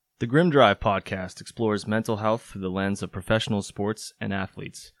The Grim Drive podcast explores mental health through the lens of professional sports and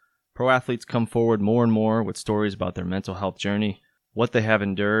athletes. Pro athletes come forward more and more with stories about their mental health journey, what they have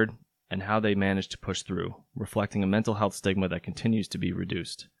endured, and how they managed to push through, reflecting a mental health stigma that continues to be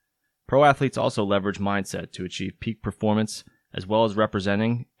reduced. Pro athletes also leverage mindset to achieve peak performance, as well as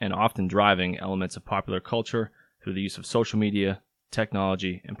representing and often driving elements of popular culture through the use of social media,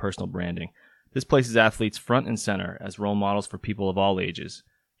 technology, and personal branding. This places athletes front and center as role models for people of all ages,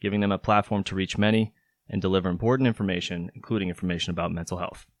 giving them a platform to reach many and deliver important information, including information about mental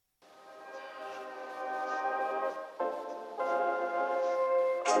health.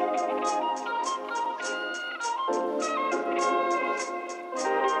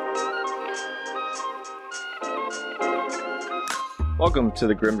 Welcome to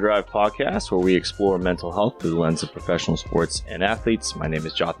the Grim Drive podcast, where we explore mental health through the lens of professional sports and athletes. My name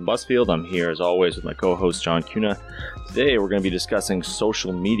is Jonathan Busfield. I'm here, as always, with my co-host, John Cuna. Today, we're going to be discussing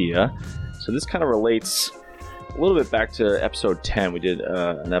social media. So this kind of relates a little bit back to episode 10. We did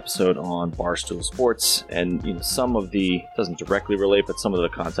an episode on Barstool Sports, and some of the, doesn't directly relate, but some of the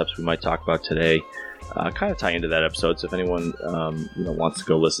concepts we might talk about today kind of tie into that episode. So if anyone wants to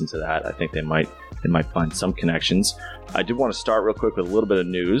go listen to that, I think they might find some connections. I did want to start real quick with a little bit of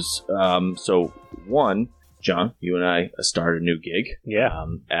news. So one, John, you and I started a new gig. Yeah.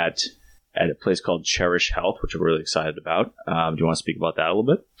 At a place called Cherish Health, which we're really excited about. Do you want to speak about that a little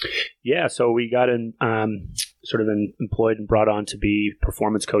bit? Yeah. So we got employed and brought on to be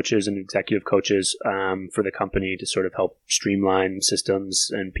performance coaches and executive coaches for the company to sort of help streamline systems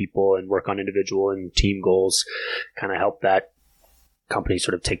and people and work on individual and team goals, kind of help that company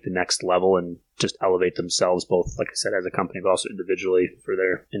sort of take the next level and just elevate themselves, both, like I said, as a company, but also individually for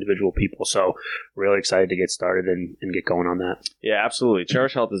their individual people. So really excited to get started and get going on that. Yeah, absolutely.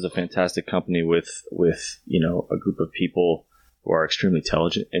 Cherish Health is a fantastic company with a group of people who are extremely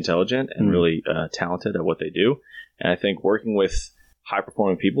intelligent and really talented at what they do. And I think working with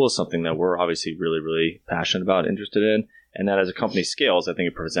high-performing people is something that we're obviously really, really passionate about, interested in. And that as a company scales, I think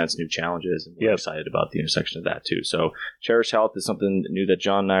it presents new challenges, and we're excited about the intersection of that too. So Cherish Health is something new that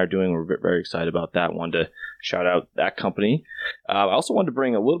John and I are doing. We're very excited about that. Wanted to shout out that company. I also wanted to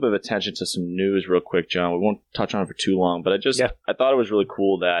bring a little bit of attention to some news real quick, John. We won't touch on it for too long, but I thought it was really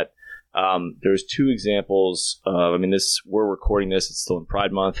cool that there's two examples of, we're recording this, it's still in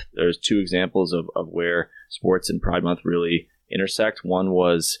Pride Month. There's two examples of where sports and Pride Month really intersect. One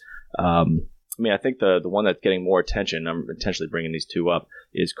was, I think the one that's getting more attention, I'm intentionally bringing these two up,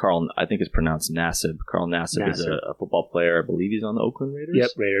 is Carl, I think it's pronounced Nassib. Carl Nassib is a football player. I believe he's on the Oakland Raiders. Yep,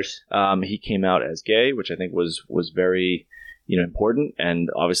 Raiders. He came out as gay, which I think was very important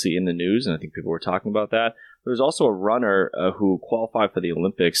and obviously in the news, and I think people were talking about that. There's also a runner who qualified for the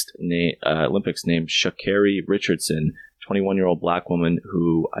Olympics named Sha'Carri Richardson, 21-year-old black woman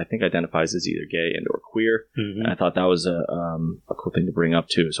who I think identifies as either gay and or queer. Mm-hmm. And I thought that was a cool thing to bring up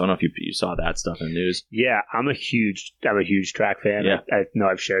too. So I don't know if you saw that stuff in the news. Yeah, I'm a huge track fan. Yeah. I know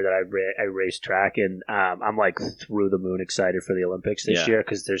I've shared that I raced track, and I'm like through the moon excited for the Olympics this year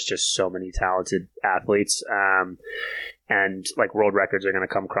because there's just so many talented athletes. And like world records are going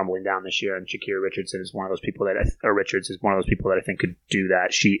to come crumbling down this year. And Sha'Carri Richardson is one of those people Richards is one of those people that I think could do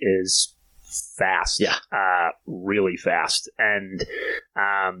that. She is fast, really fast. And,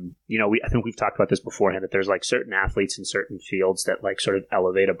 I think we've talked about this beforehand, that there's like certain athletes in certain fields that like sort of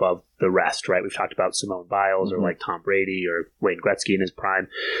elevate above the rest, right? We've talked about Simone Biles or like Tom Brady or Wayne Gretzky in his prime,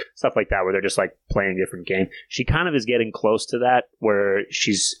 stuff like that, where they're just like playing a different game. She kind of is getting close to that, where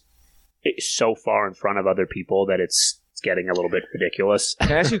she's so far in front of other people that it's getting a little bit ridiculous.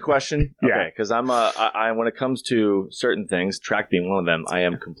 Can I ask you a question? Yeah. Okay, because I when it comes to certain things, track being one of them, I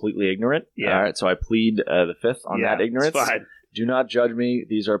am completely ignorant. Yeah. All right, so I plead the fifth on that ignorance. It's fine. Do not judge me.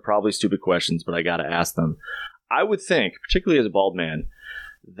 These are probably stupid questions, but I got to ask them. I would think, particularly as a bald man,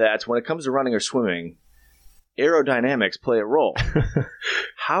 that when it comes to running or swimming, aerodynamics play a role.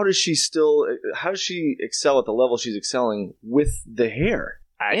 How does she excel at the level she's excelling with the hair?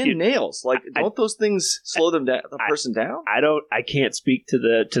 And nails, don't those things slow them down? The person down? I can't speak to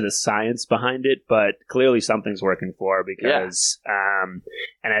the science behind it, but clearly something's working for her because,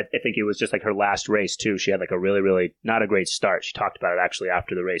 and I think it was just like her last race too. She had like a really, really not a great start. She talked about it actually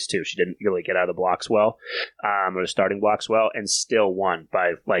after the race too. She didn't really get out of the blocks well, or the starting blocks well, and still won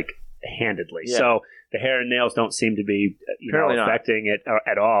by like handedly. Yeah. So the hair and nails don't seem to be affecting it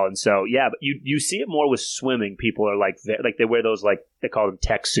at all. And so, yeah, but you see it more with swimming. People are like they wear those, like, they call them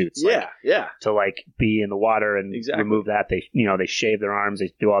tech suits. To like be in the water and remove that. They shave their arms.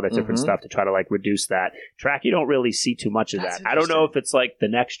 They do all that different stuff to try to like reduce that. Track, you don't really see too much of that. I don't know if it's like the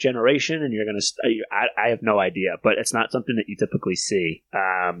next generation and you're going to, I have no idea, but it's not something that you typically see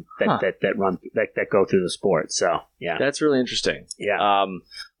that go through the sport. So, yeah. That's really interesting. Yeah.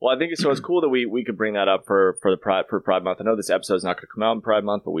 Well, I think so. It's cool that we could bring that up for Pride Month. I know this episode is not going to come out in Pride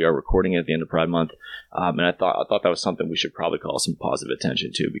Month, but we are recording it at the end of Pride Month, and I thought that was something we should probably call some positive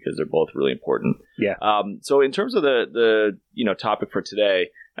attention to because they're both really important. Yeah. So in terms of the topic for today,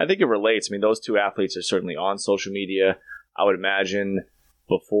 I think it relates. I mean, those two athletes are certainly on social media. I would imagine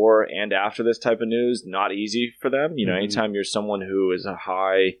before and after this type of news, not easy for them. Anytime you're someone who is a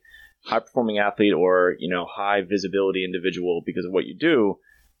high performing athlete or high visibility individual because of what you do.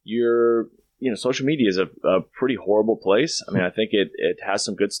 Social media is a pretty horrible place. I mean, I think it has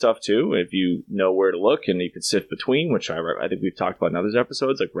some good stuff too, if you know where to look and you can sift between, which I think we've talked about in other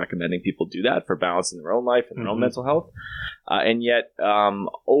episodes, like recommending people do that for balance in their own life and their own mental health. And yet,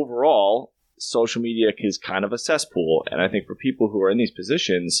 overall, social media is kind of a cesspool. And I think for people who are in these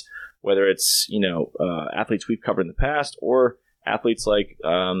positions, whether it's, athletes we've covered in the past or athletes like,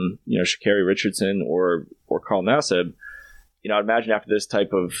 Sha'Carri Richardson or Carl Nassib, I'd imagine after this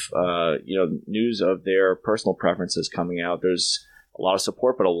type of, news of their personal preferences coming out, there's a lot of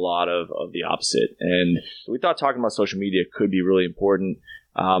support, but a lot of the opposite. And we thought talking about social media could be really important.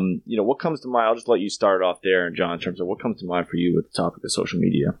 What comes to mind? I'll just let you start off there, and John, in terms of what comes to mind for you with the topic of social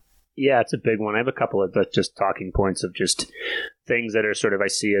media. Yeah, it's a big one. I have a couple of just talking points of just things that are sort of I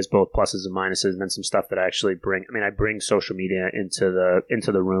see as both pluses and minuses, and then some stuff that I actually bring. I mean, I bring social media into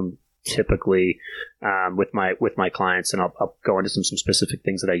the room typically with my clients, and I'll go into some specific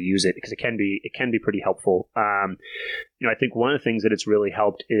things that I use it because it can be pretty helpful. I think one of the things that it's really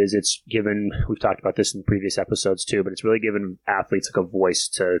helped is it's given, we've talked about this in previous episodes too, but it's really given athletes like a voice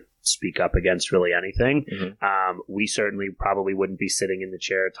to speak up against really anything. We certainly probably wouldn't be sitting in the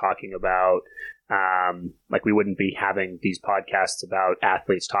chair talking about we wouldn't be having these podcasts about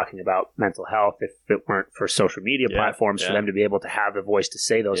athletes talking about mental health if it weren't for social media platforms for them to be able to have the voice to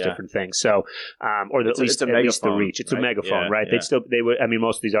say those different things. So, or at least the reach. It's a megaphone, right? They would. I mean,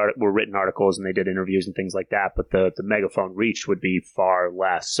 most of these were written articles and they did interviews and things like that, but the megaphone reach would be far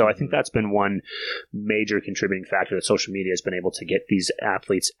less. So I think that's been one major contributing factor that social media has been able to get these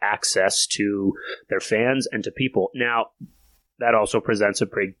athletes access to their fans and to people. Now, that also presents a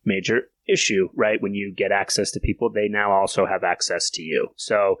pretty major issue, right? When you get access to people, they now also have access to you.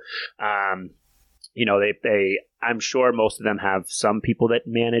 So, I'm sure most of them have some people that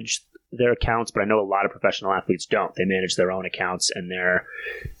manage their accounts, but I know a lot of professional athletes don't. They manage their own accounts and they're,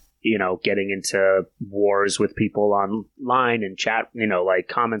 getting into wars with people online and chat, like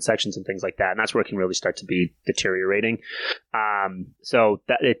comment sections and things like that. And that's where it can really start to be deteriorating. So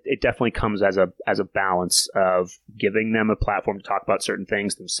that it definitely comes as a balance of giving them a platform to talk about certain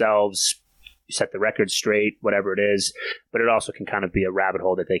things themselves, set the record straight, whatever it is. But it also can kind of be a rabbit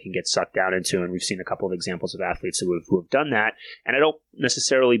hole that they can get sucked down into. And we've seen a couple of examples of athletes who have done that. And I don't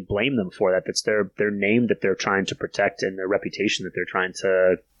necessarily blame them for that. That's their name that they're trying to protect and their reputation that they're trying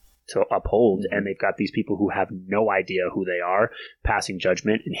to uphold, and they've got these people who have no idea who they are, passing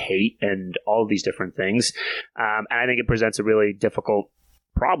judgment and hate and all of these different things. And I think it presents a really difficult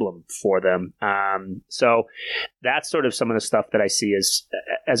problem for them. So that's sort of some of the stuff that I see as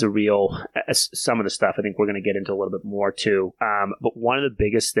some of the stuff. I think we're going to get into a little bit more too. But one of the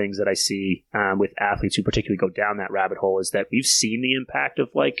biggest things that I see with athletes who particularly go down that rabbit hole is that we've seen the impact of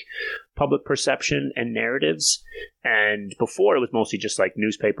public perception and narratives. And before it was mostly just like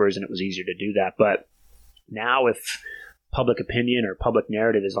newspapers and it was easier to do that. But now if public opinion or public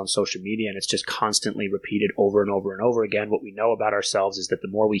narrative is on social media and it's just constantly repeated over and over and over again, what we know about ourselves is that the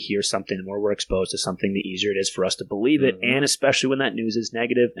more we hear something, the more we're exposed to something, the easier it is for us to believe it. And especially when that news is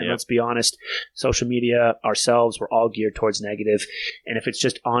negative. And let's be honest, social media, ourselves, we're all geared towards negative. And if it's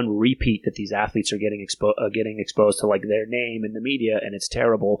just on repeat that these athletes are getting exposed to like their name in the media and it's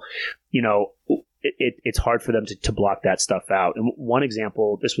terrible, it's hard for them to block that stuff out. And one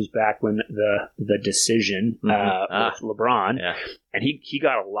example, this was back when the decision with LeBron, and he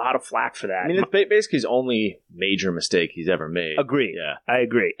got a lot of flack for that. I mean, it's basically his only major mistake he's ever made. Agreed. Yeah, I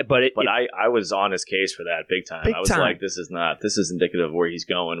agree. But I was on his case for that big time. I was like, this is indicative of where he's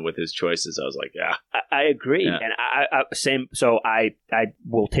going with his choices. I was like, I agree. Yeah. And I same. So I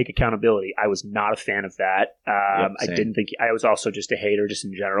will take accountability. I was not a fan of that. I didn't think I was also just a hater just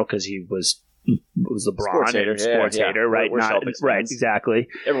in general because he was was LeBron, Sports hater, right? We're Celtics right, fans. exactly.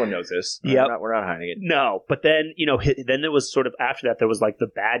 Everyone knows this. Yep. We're not hiding it. No, but then, then there was sort of, after that, there was like the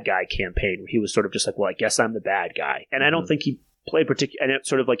bad guy campaign where he was sort of just like, well, I guess I'm the bad guy. And I don't think he played and it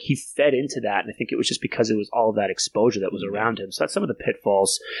sort of like he fed into that, and I think it was just because it was all of that exposure that was around him. So that's some of the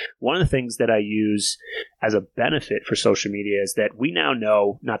pitfalls. One of the things that I use as a benefit for social media is that we now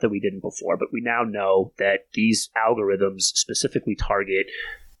know, not that we didn't before, but we now know that these algorithms specifically target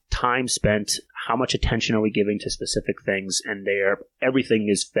time spent, how much attention are we giving to specific things, and everything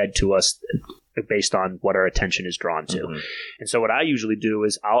is fed to us based on what our attention is drawn to. And so what I usually do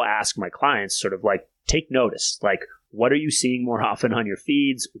is I'll ask my clients sort of like, take notice, like, what are you seeing more often on your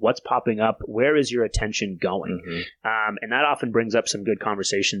feeds? What's popping up? Where is your attention going? And that often brings up some good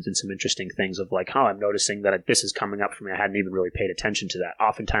conversations and some interesting things of like, I'm noticing that this is coming up for me. I hadn't even really paid attention to that.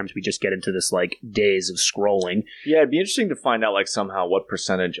 Oftentimes we just get into this like days of scrolling. Yeah, it'd be interesting to find out like somehow what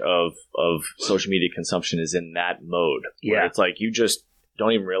percentage of social media consumption is in that mode. Yeah. It's like you just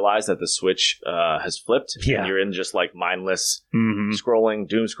don't even realize that the switch has flipped. Yeah. And you're in just like mindless scrolling,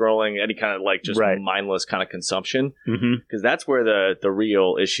 doom scrolling, any kind of like just mindless kind of consumption. Because that's where the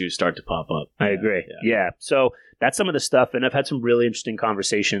real issues start to pop up. I agree. Yeah. So that's some of the stuff. And I've had some really interesting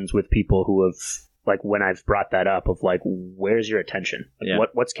conversations with people who have, like, when I've brought that up of like, where's your attention? Like,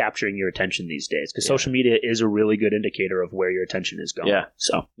 what's capturing your attention these days? Because social media is a really good indicator of where your attention is going. Yeah.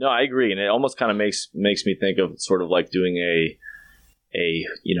 So no, I agree. And it almost kind of makes me think of sort of like doing a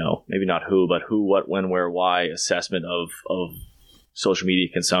maybe not who, but who, what, when, where, why assessment of social media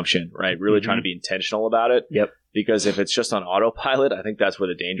consumption, right? Really trying to be intentional about it. Yep. Because if it's just on autopilot, I think that's where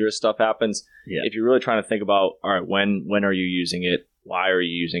the dangerous stuff happens. Yeah. If you're really trying to think about, all right, when are you using it? Why are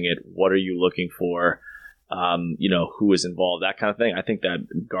you using it? What are you looking for? Who is involved? That kind of thing. I think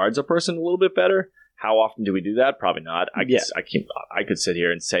that guards a person a little bit better. How often do we do that? Probably not. I could sit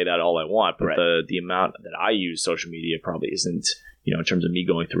here and say that all I want, but the amount that I use social media probably isn't, in terms of me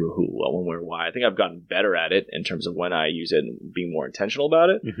going through who, what, when, where, why. I think I've gotten better at it in terms of when I use it and being more intentional about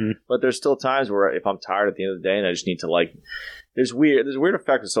it. But there's still times where if I'm tired at the end of the day and I just need to there's a weird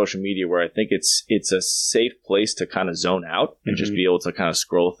effect of social media where I think it's a safe place to kind of zone out and just be able to kind of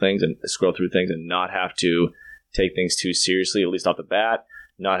scroll through things and not have to take things too seriously, at least off the bat.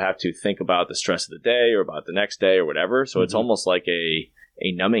 Not have to think about the stress of the day or about the next day or whatever. So it's almost like a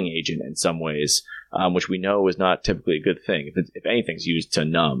numbing agent in some ways, which we know is not typically a good thing. If anything's used to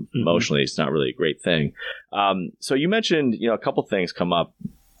numb emotionally, it's not really a great thing. So you mentioned, a couple things come up.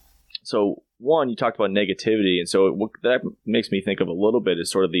 So one, you talked about negativity. And so what that makes me think of a little bit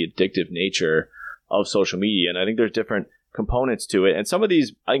is sort of the addictive nature of social media. And I think there's different components to it. And some of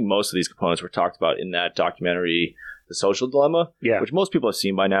these, I think most of these components were talked about in that documentary, The Social Dilemma, which most people have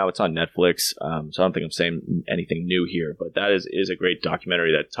seen by now. It's on Netflix, so I don't think I'm saying anything new here, but that is a great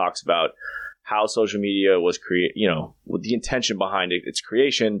documentary that talks about how social media was created, with the intention behind its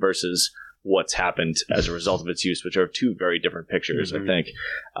creation versus what's happened as a result of its use, which are two very different pictures. I think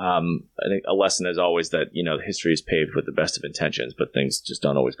a lesson is always that, history is paved with the best of intentions, but things just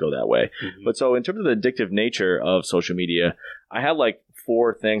don't always go that way. But so in terms of the addictive nature of social media, I had like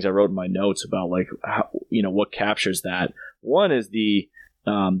 4 things I wrote in my notes about like how, what captures that. One is the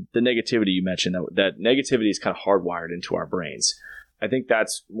negativity you mentioned, that negativity is kind of hardwired into our brains. I think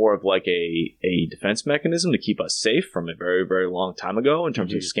that's more of like a defense mechanism to keep us safe from a very, very long time ago in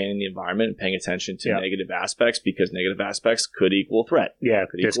terms of scanning the environment and paying attention to negative aspects, because negative aspects could equal threat. Yeah,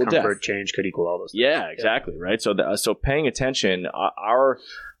 could equal discomfort, death. Change could equal all those things. Yeah, exactly, right? So paying attention, our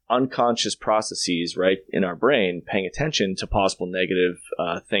unconscious processes, right, in our brain, paying attention to possible negative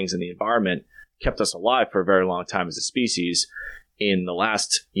things in the environment kept us alive for a very long time as a species. In the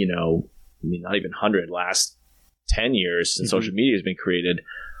last, not even 100, last 10 years since social media has been created,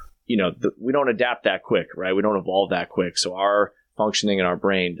 we don't adapt that quick, right? We don't evolve that quick. So our functioning in our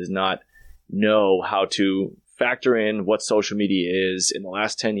brain does not know how to factor in what social media is in the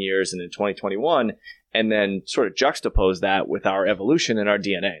last 10 years and in 2021, and then sort of juxtapose that with our evolution and our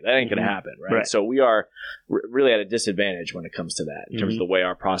DNA. That ain't going to happen, right? So we are really at a disadvantage when it comes to that in terms of the way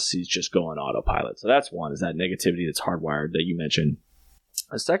our processes just go on autopilot. So that's one, is that negativity that's hardwired that you mentioned.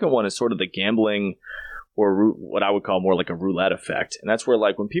 The second one is sort of the gambling, or what I would call more like a roulette effect. And that's where,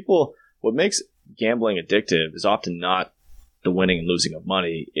 like, what makes gambling addictive is often not the winning and losing of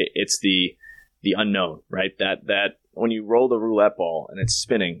money. It's the unknown, right? That when you roll the roulette ball and it's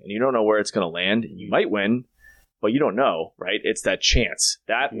spinning and you don't know where it's going to land, you might win, but you don't know, right? It's that chance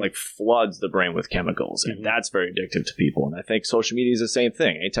that like floods the brain with chemicals, and that's very addictive to people. And I think social media is the same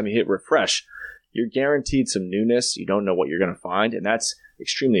thing. Anytime you hit refresh, you're guaranteed some newness. You don't know what you're going to find, and that's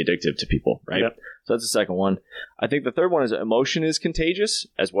extremely addictive to people, right? Yep. So that's the second one. I think the third one is emotion is contagious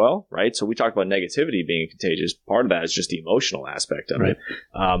as well, right? So we talked about negativity being contagious. Part of that is just the emotional aspect of it.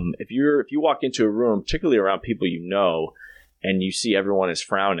 If you walk into a room, particularly around people you know, and you see everyone is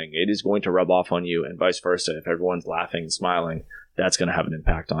frowning, it is going to rub off on you, and vice versa. If everyone's laughing and smiling, that's going to have an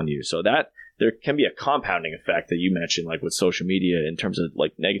impact on you. So that there can be a compounding effect that you mentioned, like with social media in terms of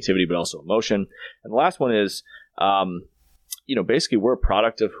like negativity, but also emotion. And the last one is, basically we're a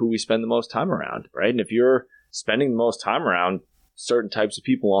product of who we spend the most time around, right? And if you're spending the most time around certain types of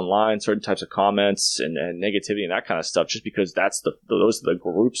people online, certain types of comments and negativity and that kind of stuff, just because those are the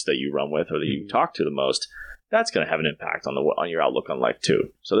groups that you run with or that you talk to the most, that's going to have an impact on your outlook on life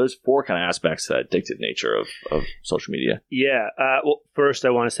too. So there's 4 kind of aspects to that addictive nature of social media. Yeah. Well, first I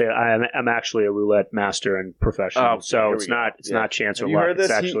want to say I'm actually a roulette master and professional. So it's not chance or luck. Heard this?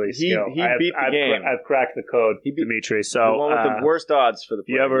 It's actually skill. He beat the game. I've cracked the code, Dimitri. So the one with the worst odds for the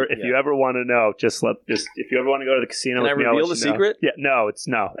player. If you ever want to know, if you ever want to go to the casino, can I reveal the secret? Yeah. No,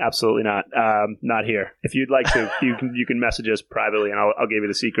 absolutely not. Not here. If you'd like to, you can message us privately and I'll give you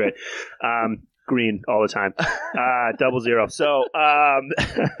the secret. Green all the time. 00. So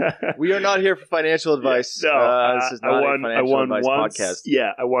we are not here for financial advice. No, this is not a financial advice once, podcast.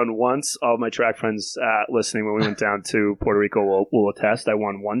 Yeah, I won once. All of my track friends listening when we went down to Puerto Rico will attest. I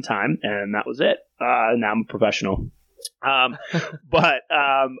won one time, and that was it. Now I'm a professional. But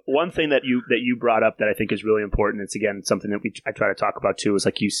one thing that you brought up that I think is really important, it's again something that I try to talk about too, is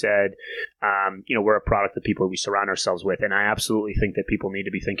like you said, we're a product of people we surround ourselves with, and I absolutely think that people need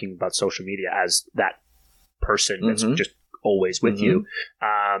to be thinking about social media as that person that's just always with you.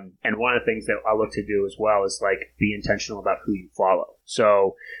 And one of the things that I look to do as well is like be intentional about who you follow.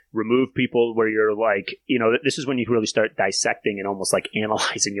 So remove people where you're like, this is when you really start dissecting and almost like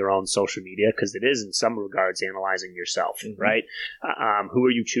analyzing your own social media, because it is in some regards analyzing yourself, right? Who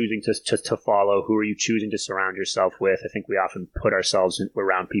are you choosing to follow? Who are you choosing to surround yourself with? I think we often put ourselves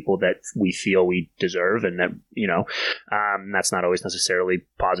around people that we feel we deserve, and that, that's not always necessarily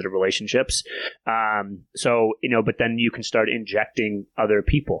positive relationships. But then you can start injecting other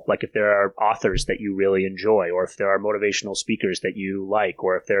people. Like if there are authors that you really enjoy, or if there are motivational speakers that you like,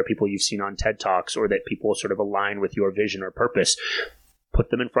 or if there are people you've seen on TED Talks, or that people sort of align with your vision or purpose, put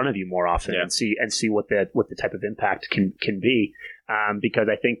them in front of you more often and see what the type of impact can be. Because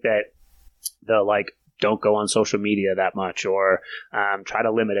I think that don't go on social media that much, or try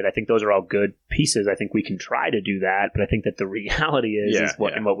to limit it. I think those are all good pieces. I think we can try to do that, but I think that the reality is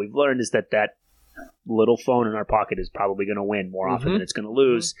what we've learned is that little phone in our pocket is probably going to win more often than it's going to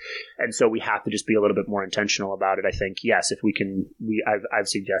lose. And so we have to just be a little bit more intentional about it. I think, yes, if we can, I've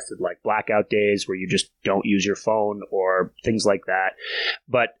suggested like blackout days where you just don't use your phone or things like that.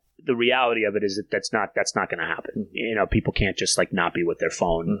 But the reality of it is that that's not going to happen. People can't just like not be with their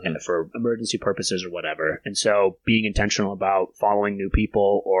phone and for emergency purposes or whatever. And so being intentional about following new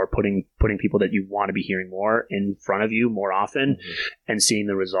people or putting people that you want to be hearing more in front of you more often and seeing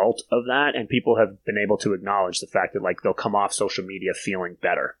the result of that. And people have been able to acknowledge the fact that like they'll come off social media feeling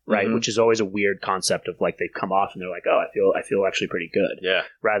better, right? Which is always a weird concept of like they come off and they're like, oh, I feel actually pretty good. Yeah.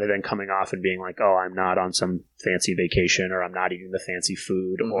 Rather than coming off and being like, oh, I'm not on some fancy vacation, or I'm not eating the fancy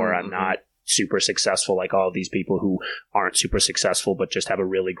food, or I'm not super successful like all of these people who aren't super successful but just have a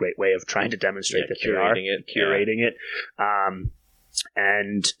really great way of trying to demonstrate that they are curating it.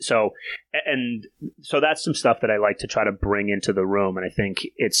 And so that's some stuff that I like to try to bring into the room, and I think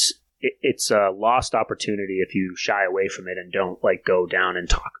it's a lost opportunity if you shy away from it and don't like go down and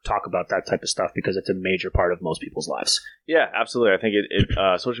talk about that type of stuff, because it's a major part of most people's lives. Yeah, absolutely. I think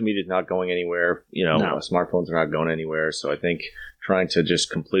social media is not going anywhere. Smartphones are not going anywhere. So I think trying to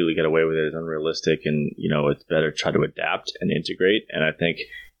just completely get away with it is unrealistic, and it's better to try to adapt and integrate. And I think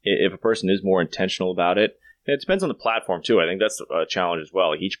if a person is more intentional about it, and it depends on the platform too. I think that's a challenge as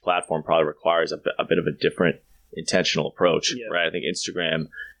well. Each platform probably requires a bit of a different intentional approach, right? I think Instagram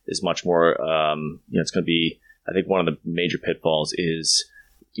is much more, it's going to be, I think one of the major pitfalls is,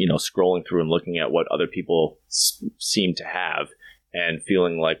 scrolling through and looking at what other people seem to have and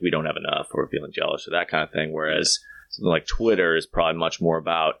feeling like we don't have enough, or feeling jealous or that kind of thing. Whereas something like Twitter is probably much more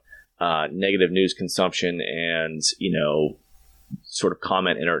about negative news consumption and, sort of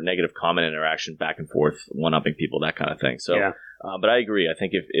negative comment interaction back and forth, one-upping people, that kind of thing. So, but I agree. I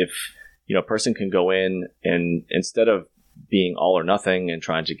think if a person can go in and instead of being all or nothing and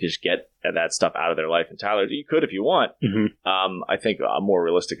trying to just get that stuff out of their life. And Tyler, you could if you want. I think a more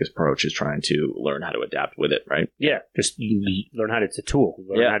realistic approach is trying to learn how to adapt with it, right? Yeah, just learn how it's a tool.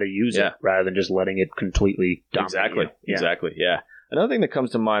 Learn how to use it rather than just letting it completely dominate you. Exactly. Another thing that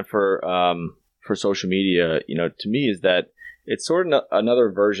comes to mind for social media, to me, is that it's sort of another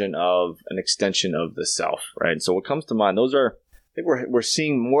version of an extension of the self, right? And so what comes to mind, those are, I think we're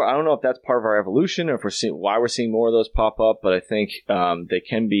seeing more. I don't know if that's part of our evolution or if we're seeing why we're seeing more of those pop up, but I think they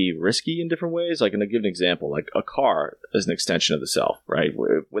can be risky in different ways. Like, and I'll give an example, like a car is an extension of the self, right?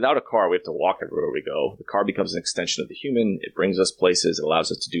 Without a car, we have to walk everywhere we go. The car becomes an extension of the human. It brings us places. It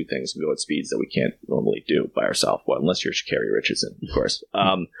allows us to do things and go at speeds that we can't normally do by ourselves. Well, unless you're Sha'Carri Richardson, of course.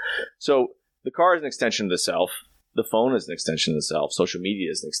 So the car is an extension of the self. The phone is an extension of the self. Social media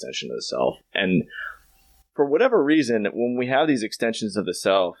is an extension of the self. And for whatever reason, when we have these extensions of the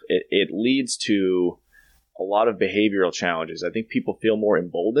self, it leads to a lot of behavioral challenges. I think people feel more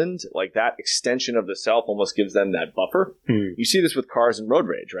emboldened. Like that extension of the self almost gives them that buffer. You see this with cars and road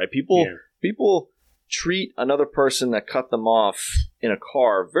rage, right? People treat another person that cut them off in a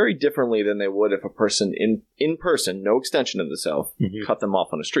car very differently than they would if a person in person, no extension of the self, cut them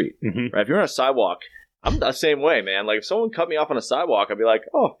off on the street. Right? If you're on a sidewalk, I'm the same way, man. Like if someone cut me off on a sidewalk, I'd be like,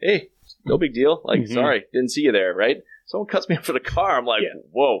 oh, hey, no big deal. Like, sorry, didn't see you there, right? Someone cuts me off in a car, I'm like,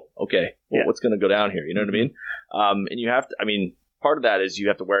 whoa, okay, well, what's going to go down here? You know what I mean? And you have to, I mean, part of that is you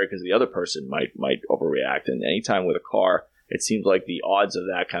have to worry because the other person might overreact. And anytime with a car, it seems like the odds of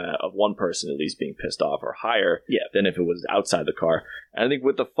that of one person at least being pissed off are higher than if it was outside the car. And I think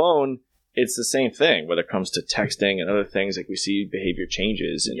with the phone, it's the same thing, whether it comes to texting and other things. Like we see behavior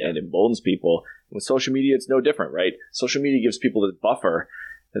changes and emboldens people. With social media, it's no different, right? Social media gives people this buffer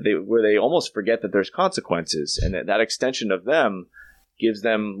where they almost forget that there's consequences, and that extension of them gives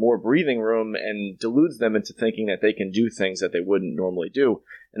them more breathing room and deludes them into thinking that they can do things that they wouldn't normally do.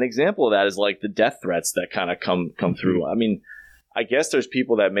 An example of that is like the death threats that kind of come through. I mean, I guess there's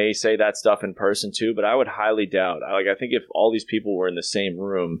people that may say that stuff in person too, but I would highly doubt. I think if all these people were in the same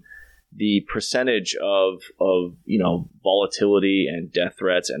room, the percentage of volatility and death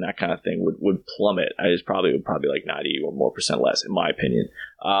threats and that kind of thing would plummet. Would probably like 90 or more % less, in my opinion.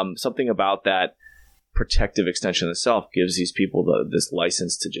 Something about that protective extension of the self gives these people this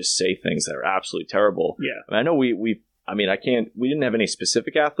license to just say things that are absolutely terrible. Yeah, I mean, I know we didn't have any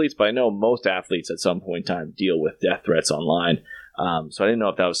specific athletes, but I know most athletes at some point in time deal with death threats online. So I didn't know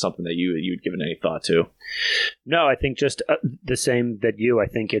if that was something that you'd given any thought to. No, I think just the same that you. I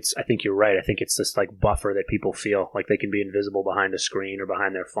think you're right. I think it's this like buffer that people feel like they can be invisible behind a screen or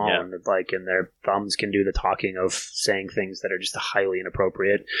behind their phone, and their thumbs can do the talking of saying things that are just highly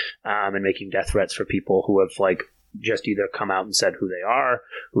inappropriate, and making death threats for people who have like just either come out and said who they are,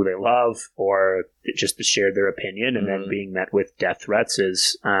 who they love, or just shared their opinion, and then being met with death threats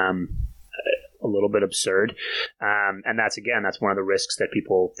is a little bit absurd. And that's one of the risks that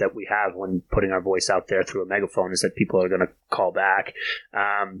we have when putting our voice out there through a megaphone, is that people are going to call back.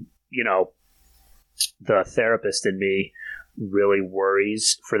 The therapist in me really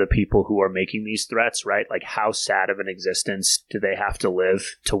worries for the people who are making these threats, right? Like, how sad of an existence do they have to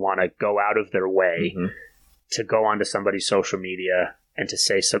live to want to go out of their way to go onto somebody's social media and to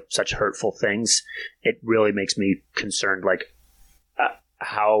say such hurtful things? It really makes me concerned, like,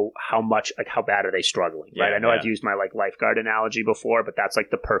 how bad are they struggling, right? I know I've used my like lifeguard analogy before, but that's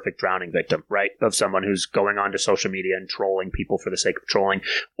like the perfect drowning victim, right? Of someone who's going onto social media and trolling people for the sake of trolling,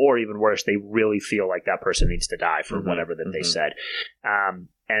 or even worse, they really feel like that person needs to die for whatever that they said.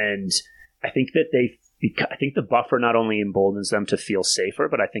 And I think that I think the buffer not only emboldens them to feel safer,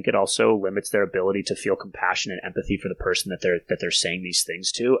 but I think it also limits their ability to feel compassion and empathy for the person that they're saying these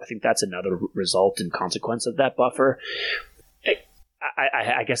things to. I think that's another result and consequence of that buffer.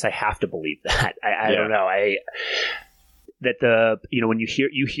 I guess I have to believe that. I don't know. When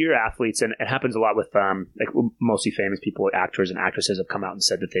you hear athletes, and it happens a lot with like mostly famous people, actors and actresses have come out and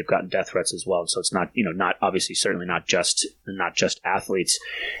said that they've gotten death threats as well. So it's not obviously certainly not just athletes,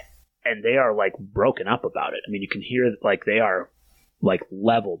 and they are like broken up about it. I mean, you can hear like they are like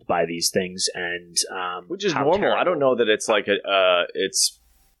leveled by these things, and which is normal. Terrible. I don't know that it's like it's.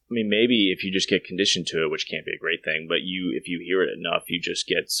 I mean, maybe if you just get conditioned to it, which can't be a great thing, but if you hear it enough, you just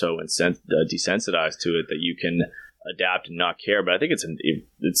get so desensitized to it that you can adapt and not care. But I think it's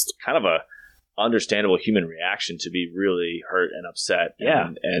kind of a understandable human reaction to be really hurt and upset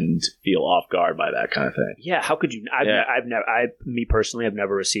and feel off guard by that kind of thing. Yeah, how could you? Me personally, I've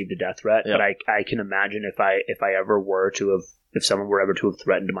never received a death threat, but I can imagine if someone were ever to have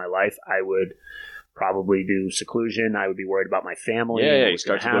threatened my life, I would probably do seclusion. I would be worried about my family. You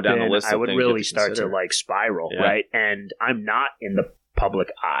start to go down the list. I would really start to like spiral, right? And I'm not in the public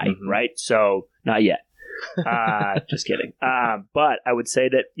eye, right? So not yet. Just kidding. But I would say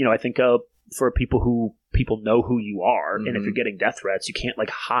that I think for people know who you are, and if you're getting death threats, you can't like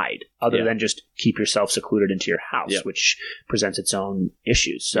hide other than just keep yourself secluded into your house, which presents its own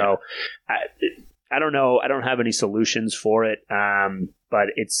issues. So. I don't know. I don't have any solutions for it. But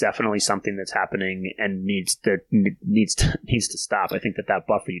it's definitely something that's happening and needs to stop. I think that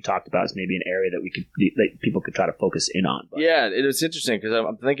buffer you talked about is maybe an area that people could try to focus in on. But. Yeah, it's interesting because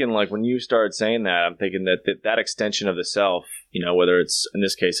I'm thinking like when you started saying that, I'm thinking that extension of the self, whether it's in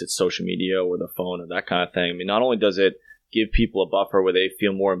this case it's social media or the phone or that kind of thing. I mean, not only does it give people a buffer where they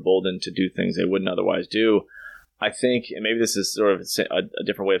feel more emboldened to do things they wouldn't otherwise do, I think, and maybe this is sort of a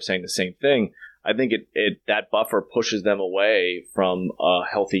different way of saying the same thing. I think that buffer pushes them away from a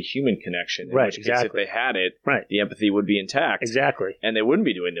healthy human connection. In which case, if they had it, the empathy would be intact. Exactly. And they wouldn't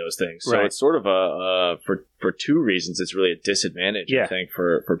be doing those things. So it's sort of for two reasons, it's really a disadvantage, I think,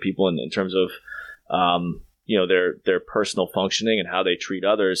 for people in terms of, their personal functioning and how they treat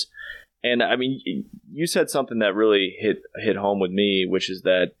others. And I mean, you said something that really hit home with me, which is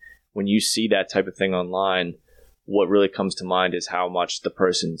that when you see that type of thing online, what really comes to mind is how much the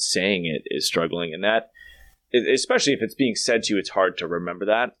person saying it is struggling. And that, especially if it's being said to you, it's hard to remember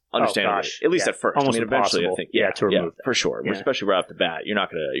that. Understandably, at least at first. Almost eventually, I think. To remove that. For sure. Yeah. Especially right off the bat, you're going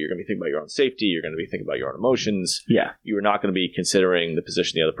to be thinking about your own safety. You're going to be thinking about your own emotions. Yeah. You're not going to be considering the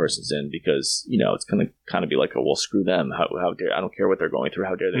position the other person's in because, it's going to kind of be like, oh, well, screw them. How dare, I don't care what they're going through.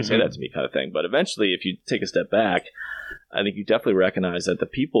 How dare they say that to me kind of thing. But eventually, if you take a step back, I think you definitely recognize that the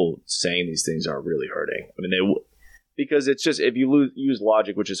people saying these things are really hurting. I mean, because it's just, if you use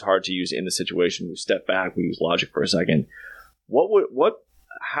logic, which is hard to use in the situation, we step back, we use logic for a second.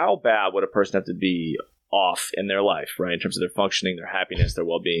 How bad would a person have to be off in their life, right? In terms of their functioning, their happiness, their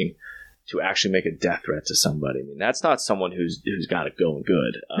well-being, to actually make a death threat to somebody? I mean, that's not someone who's got it going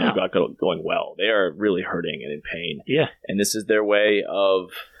good, got it going well. They are really hurting and in pain. Yeah. And this is their way of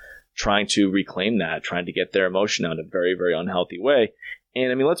trying to reclaim that, trying to get their emotion out in a very, very unhealthy way.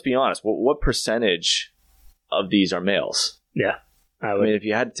 And I mean, let's be honest, what percentage of these are males? Yeah. I mean, if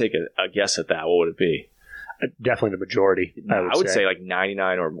you had to take a guess at that, what would it be? Definitely the majority. I would say like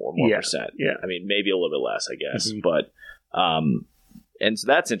 99 or more percent. Yeah. I mean, maybe a little bit less, I guess. But, and so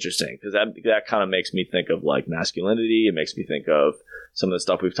that's interesting because that kind of makes me think of like masculinity. It makes me think of some of the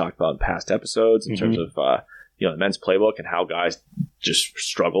stuff we've talked about in past episodes in terms of, the men's playbook and how guys just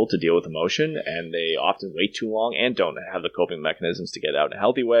struggle to deal with emotion, and they often wait too long and don't have the coping mechanisms to get out in a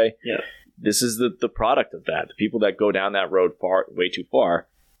healthy way. Yeah. This is the product of that. The people that go down that road way too far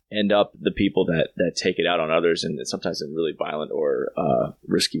end up the people that take it out on others, and sometimes in really violent or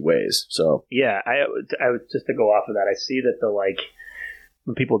risky ways. So yeah, I would just to go off of that, I see that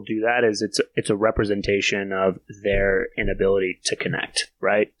when people do that is it's a representation of their inability to connect,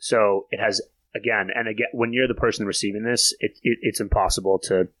 right? So it has again, when you're the person receiving this, it's impossible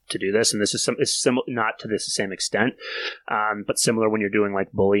to do this. And this is similar, not to this same extent, but similar when you're doing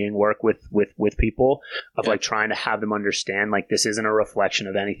like bullying work with people of like trying to have them understand like this isn't a reflection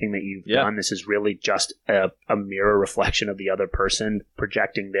of anything that you've done. This is really just a mirror reflection of the other person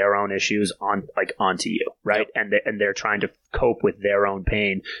projecting their own issues onto you, right? And they're trying to cope with their own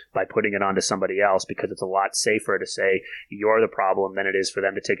pain by putting it onto somebody else, because it's a lot safer to say you're the problem than it is for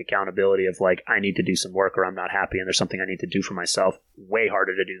them to take accountability of like, I need to do some work or I'm not happy and there's something I need to do for myself. Way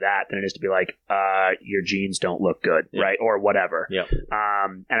harder to do that than it is to be like, your jeans don't look good, right? Or whatever. Yeah.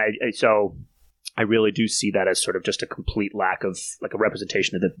 So I really do see that as sort of just a complete lack of like a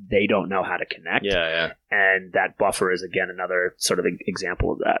representation of that they don't know how to connect. Yeah. And that buffer is again another sort of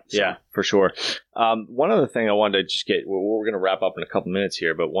example of that. So. Yeah, for sure. One other thing I wanted to just get, we're going to wrap up in a couple minutes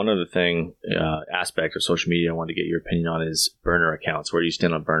here, but one other thing, aspect of social media I wanted to get your opinion on is burner accounts. Where do you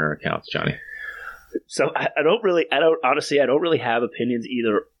stand on burner accounts, Johnny? So I don't really have opinions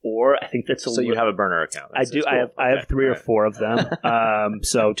either or. I think that's you have a burner account. I do. Cool. I have 3 or 4 of them.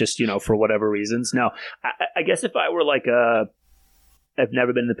 So just, for whatever reasons. No, I guess if I were like I've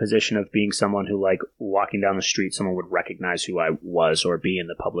never been in the position of being someone who like walking down the street, someone would recognize who I was or be in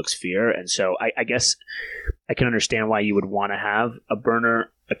the public sphere. And so I guess I can understand why you would want to have a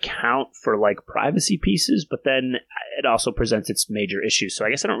burner account for like privacy pieces, but then it also presents its major issues. So I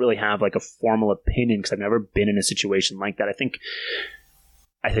guess I don't really have like a formal opinion because I've never been in a situation like that. I think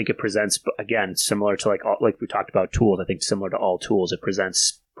it presents, again, similar to like we talked about tools. I think similar to all tools, it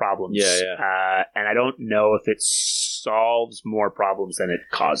presents problems. Yeah. And I don't know if it solves more problems than it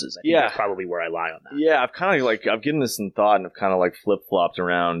causes. I think that's probably where I lie on that. Yeah, I've given this some thought and I've kind of like flip-flopped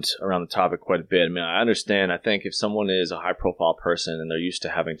around the topic quite a bit. I mean, I understand. I think if someone is a high-profile person and they're used to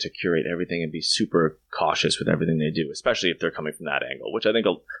having to curate everything and be super cautious with everything they do, especially if they're coming from that angle, which I think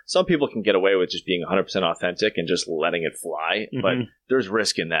some people can get away with just being 100% authentic and just letting it fly, but there's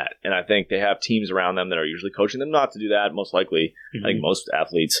risk in that. And I think they have teams around them that are usually coaching them not to do that, most likely. I think most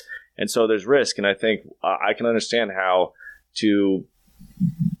athletes. And so there's risk. And I think I can understand how to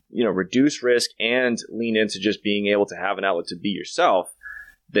reduce risk and lean into just being able to have an outlet to be yourself,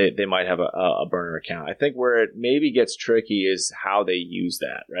 they might have a burner account. I think where it maybe gets tricky is how they use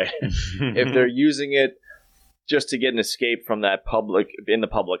that, right? If they're using it just to get an escape from that in the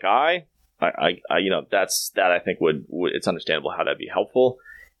public eye, I think would it's understandable how that'd be helpful.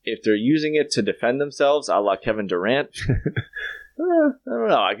 If they're using it to defend themselves, a la Kevin Durant, I don't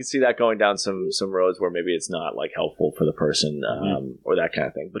know. I can see that going down some roads where maybe it's not like helpful for the person or that kind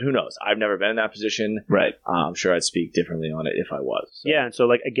of thing. But who knows? I've never been in that position. Right. I'm sure I'd speak differently on it if I was. So. Yeah, and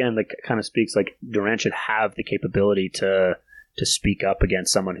so again, kind of speaks like Durant should have the capability to speak up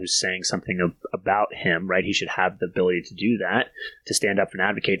against someone who's saying something about him, right? He should have the ability to do that, to stand up and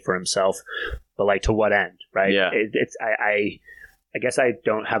advocate for himself. But to what end, right? Yeah. I guess I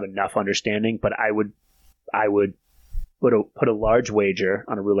don't have enough understanding, but I would put a large wager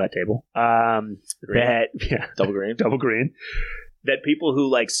on a roulette table that double green that people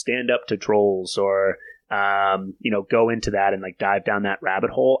who stand up to trolls or go into that and dive down that rabbit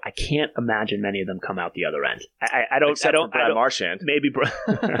hole, I can't imagine many of them come out the other end. I don't Brad Marchand. Maybe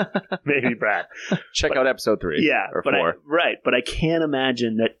Brad. Check out episode 3 or 4. But I can't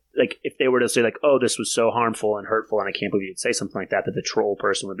imagine that if they were to say oh, this was so harmful and hurtful and I can't believe you'd say something like that the troll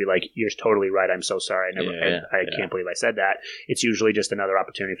person would be like, you're totally right, I'm so sorry, I can't believe I said that. It's usually just another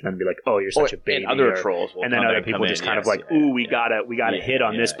opportunity for them to be like, oh, you're such a baby. And other trolls will and then other people just ooh, we got a hit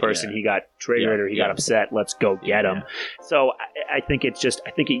on this person, he got triggered or he got upset, let's go get him. So I think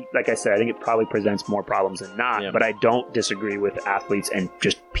like I said, I think it probably presents more problems than not, but I don't disagree with athletes and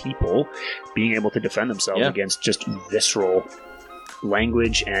just people being able to defend themselves against just visceral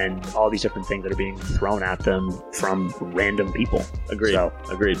language and all these different things that are being thrown at them from random people. Agreed. I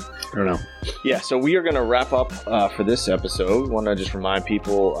don't know. Yeah, so we are going to wrap up for this episode. We want to just remind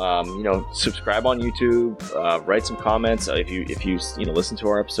people, subscribe on YouTube, write some comments. If you listen to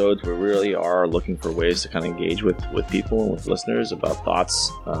our episodes, we really are looking for ways to kind of engage with people and with listeners about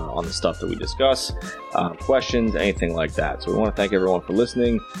thoughts on the stuff that we discuss, questions, anything like that. So we want to thank everyone for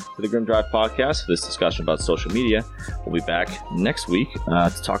listening to the Grim Drive podcast, this discussion about social media. We'll be back next week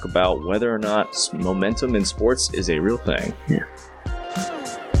to talk about whether or not momentum in sports is a real thing. Yeah.